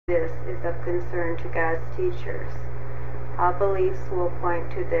this is of concern to God's teachers. All beliefs will point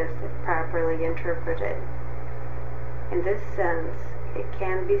to this if properly interpreted. In this sense, it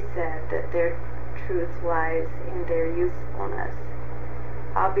can be said that their truth lies in their usefulness.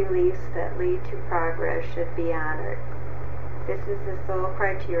 All beliefs that lead to progress should be honored. This is the sole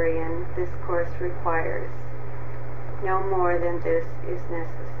criterion this course requires. No more than this is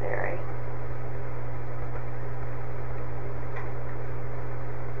necessary.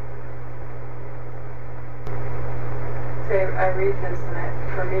 I read this,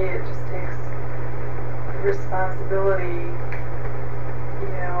 and for me it just takes responsibility,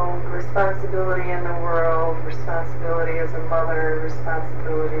 responsibility in the world, responsibility as a mother,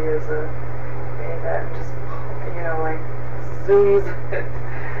 responsibility as that just, like zooms it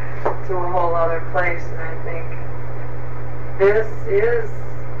to a whole other place. And I think this is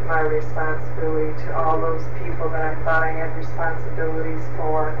my responsibility to all those people that I thought I had responsibilities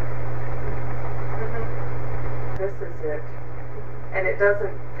for. This is it, and it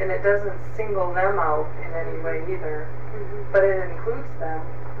doesn't single them out in any way either, but it includes them.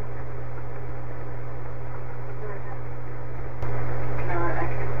 I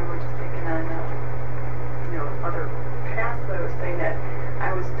can remember just taking on other paths. I was saying that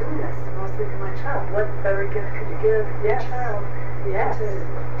I was doing this mostly for my child. What better gift could you give your child than to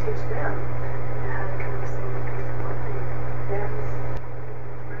teach them how to come to the same piece of one thing? Yes.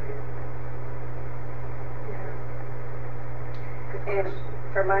 And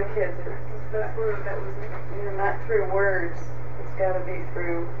for my kids, that was not through words. It's got to be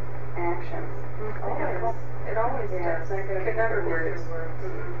through actions. It always does. It could never be through words.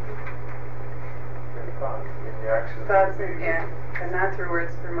 Thoughts and reactions. Thoughts, and not through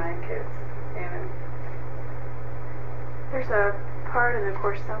words for my kids. There's a part in the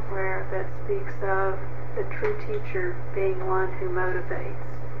course somewhere that speaks of the true teacher being one who motivates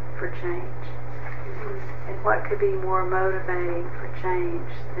for change. And what could be more motivating for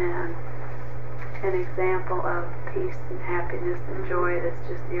change than an example of peace and happiness and joy that's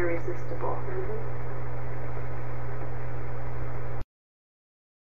just irresistible?